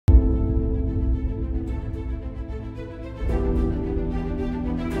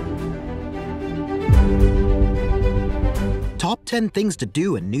10 things to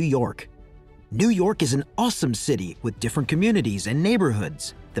do in New York. New York is an awesome city with different communities and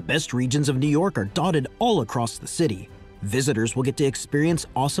neighborhoods. The best regions of New York are dotted all across the city. Visitors will get to experience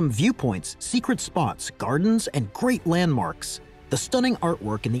awesome viewpoints, secret spots, gardens, and great landmarks. The stunning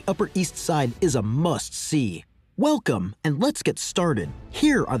artwork in the Upper East Side is a must-see. Welcome, and let's get started.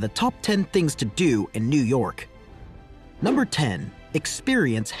 Here are the top 10 things to do in New York. Number 10.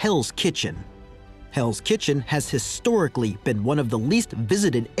 Experience Hell's Kitchen. Hell's Kitchen has historically been one of the least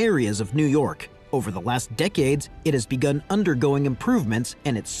visited areas of New York. Over the last decades, it has begun undergoing improvements,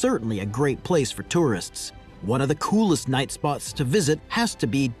 and it's certainly a great place for tourists. One of the coolest night spots to visit has to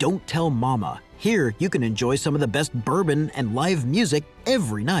be Don't Tell Mama. Here, you can enjoy some of the best bourbon and live music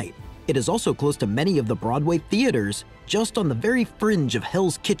every night. It is also close to many of the Broadway theaters. Just on the very fringe of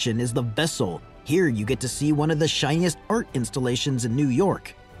Hell's Kitchen is the Vessel. Here you get to see one of the shiniest art installations in New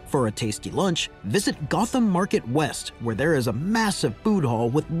York. For a tasty lunch, visit Gotham Market West, where there is a massive food hall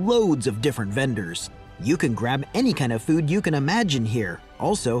with loads of different vendors. You can grab any kind of food you can imagine here.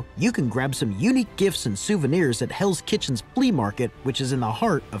 Also, you can grab some unique gifts and souvenirs at Hell's Kitchen's flea market, which is in the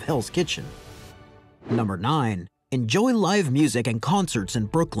heart of Hell's Kitchen. Number 9. Enjoy live music and concerts in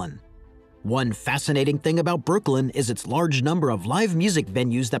Brooklyn. One fascinating thing about Brooklyn is its large number of live music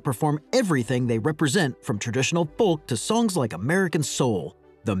venues that perform everything they represent, from traditional folk to songs like American Soul.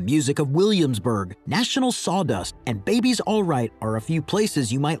 The Music of Williamsburg, National Sawdust, and Baby's Alright are a few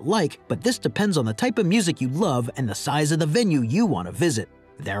places you might like, but this depends on the type of music you love and the size of the venue you want to visit.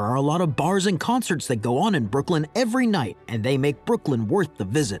 There are a lot of bars and concerts that go on in Brooklyn every night, and they make Brooklyn worth the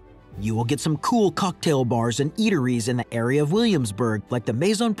visit. You will get some cool cocktail bars and eateries in the area of Williamsburg, like the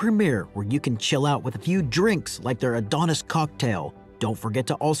Maison Premiere, where you can chill out with a few drinks like their Adonis cocktail. Don't forget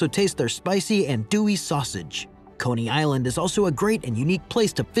to also taste their spicy and dewy sausage. Coney Island is also a great and unique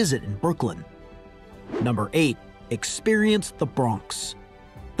place to visit in Brooklyn. Number 8. Experience the Bronx.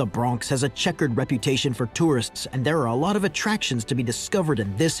 The Bronx has a checkered reputation for tourists, and there are a lot of attractions to be discovered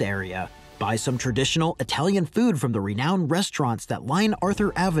in this area. Buy some traditional Italian food from the renowned restaurants that line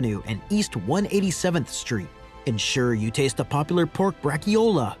Arthur Avenue and East 187th Street. Ensure you taste the popular pork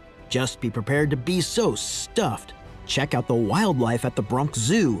brachiola. Just be prepared to be so stuffed. Check out the wildlife at the Bronx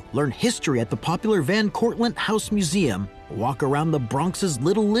Zoo, learn history at the popular Van Cortlandt House Museum, walk around the Bronx's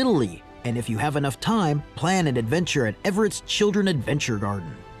Little Italy, and if you have enough time, plan an adventure at Everett's Children Adventure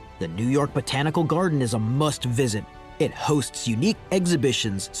Garden. The New York Botanical Garden is a must-visit. It hosts unique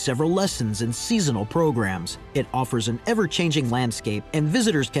exhibitions, several lessons, and seasonal programs. It offers an ever-changing landscape, and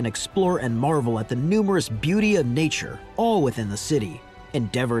visitors can explore and marvel at the numerous beauty of nature, all within the city.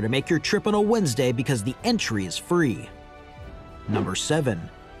 Endeavor to make your trip on a Wednesday because the entry is free. Number 7.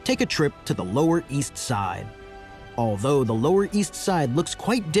 Take a trip to the Lower East Side. Although the Lower East Side looks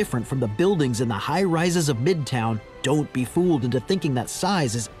quite different from the buildings in the high rises of Midtown, don't be fooled into thinking that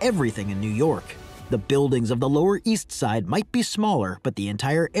size is everything in New York. The buildings of the Lower East Side might be smaller, but the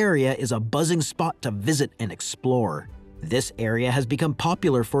entire area is a buzzing spot to visit and explore. This area has become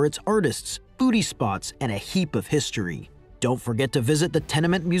popular for its artists, foodie spots, and a heap of history. Don't forget to visit the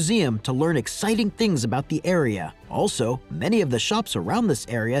Tenement Museum to learn exciting things about the area. Also, many of the shops around this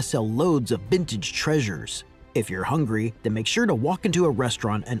area sell loads of vintage treasures. If you're hungry, then make sure to walk into a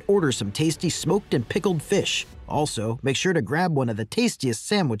restaurant and order some tasty smoked and pickled fish. Also, make sure to grab one of the tastiest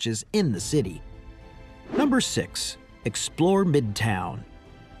sandwiches in the city. Number 6. Explore Midtown.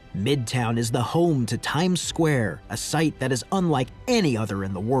 Midtown is the home to Times Square, a site that is unlike any other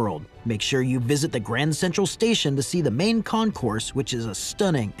in the world. Make sure you visit the Grand Central Station to see the main concourse, which is a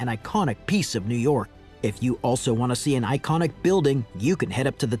stunning and iconic piece of New York. If you also want to see an iconic building, you can head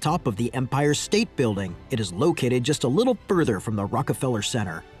up to the top of the Empire State Building. It is located just a little further from the Rockefeller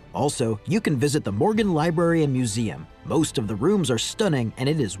Center. Also, you can visit the Morgan Library and Museum. Most of the rooms are stunning, and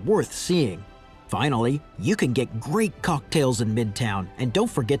it is worth seeing. Finally, you can get great cocktails in Midtown, and don't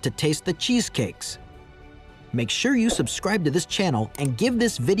forget to taste the cheesecakes. Make sure you subscribe to this channel and give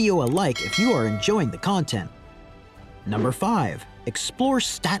this video a like if you are enjoying the content. Number 5. Explore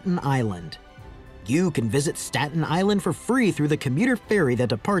Staten Island. You can visit Staten Island for free through the commuter ferry that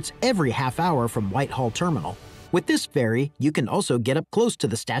departs every half hour from Whitehall Terminal. With this ferry, you can also get up close to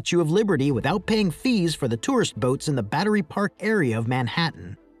the Statue of Liberty without paying fees for the tourist boats in the Battery Park area of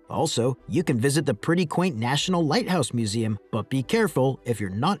Manhattan. Also, you can visit the pretty quaint National Lighthouse Museum, but be careful if you're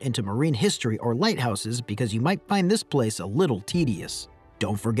not into marine history or lighthouses because you might find this place a little tedious.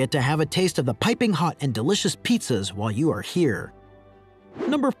 Don't forget to have a taste of the piping hot and delicious pizzas while you are here.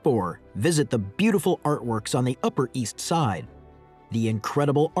 Number 4. Visit the beautiful artworks on the Upper East Side. The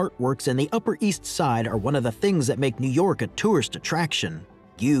incredible artworks in the Upper East Side are one of the things that make New York a tourist attraction.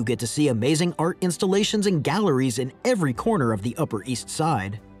 You get to see amazing art installations and galleries in every corner of the Upper East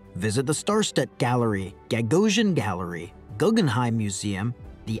Side. Visit the Starstedt Gallery, Gagosian Gallery, Guggenheim Museum,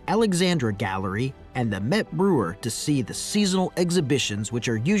 the Alexandra Gallery, and the Met Brewer to see the seasonal exhibitions, which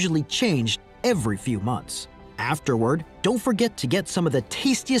are usually changed every few months. Afterward, don't forget to get some of the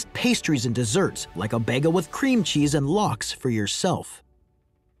tastiest pastries and desserts, like a bagel with cream cheese and lox for yourself.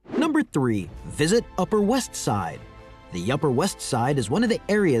 Number 3. Visit Upper West Side. The Upper West Side is one of the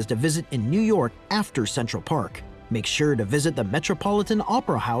areas to visit in New York after Central Park. Make sure to visit the Metropolitan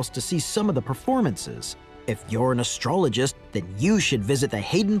Opera House to see some of the performances. If you're an astrologist, then you should visit the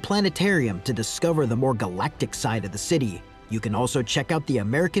Hayden Planetarium to discover the more galactic side of the city. You can also check out the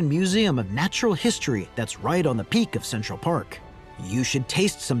American Museum of Natural History that's right on the peak of Central Park. You should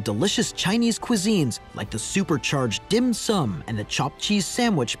taste some delicious Chinese cuisines like the supercharged dim sum and the chopped cheese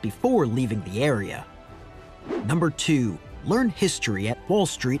sandwich before leaving the area. Number 2. Learn history at Wall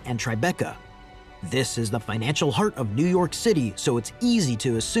Street and Tribeca. This is the financial heart of New York City, so it's easy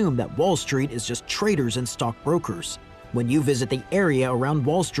to assume that Wall Street is just traders and stockbrokers. When you visit the area around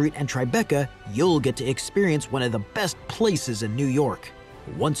Wall Street and Tribeca, you'll get to experience one of the best places in New York.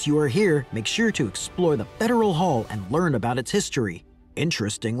 Once you are here, make sure to explore the Federal Hall and learn about its history.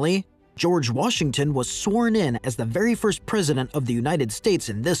 Interestingly, George Washington was sworn in as the very first president of the United States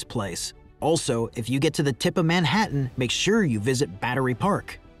in this place. Also, if you get to the tip of Manhattan, make sure you visit Battery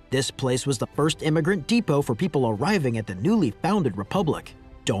Park. This place was the first immigrant depot for people arriving at the newly founded republic.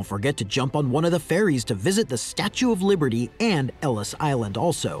 Don't forget to jump on one of the ferries to visit the Statue of Liberty and Ellis Island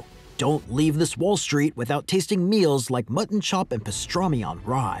also. Don't leave this Wall Street without tasting meals like mutton chop and pastrami on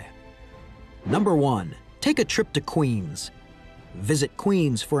rye. Number 1. Take a trip to Queens. Visit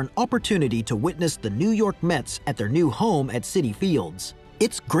Queens for an opportunity to witness the New York Mets at their new home at Citi Fields.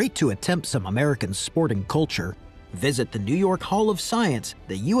 It's great to attempt some American sporting culture. Visit the New York Hall of Science,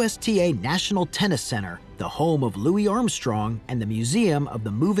 the USTA National Tennis Center, the home of Louis Armstrong, and the Museum of the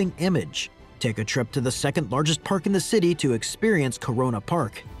Moving Image. Take a trip to the second largest park in the city to experience Corona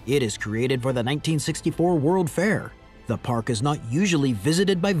Park. It is created for the 1964 World Fair. The park is not usually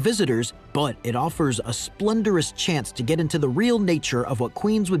visited by visitors, but it offers a splendorous chance to get into the real nature of what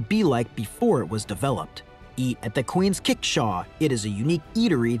Queens would be like before it was developed. Eat at the Queens Kickshaw. It is a unique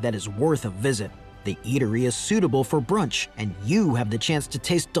eatery that is worth a visit. The eatery is suitable for brunch, and you have the chance to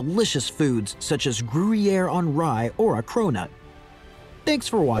taste delicious foods such as Gruyere on rye or a cronut. Thanks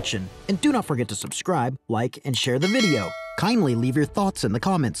for watching, and do not forget to subscribe, like, and share the video. Kindly leave your thoughts in the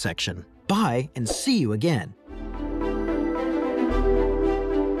comments section. Bye, and see you again.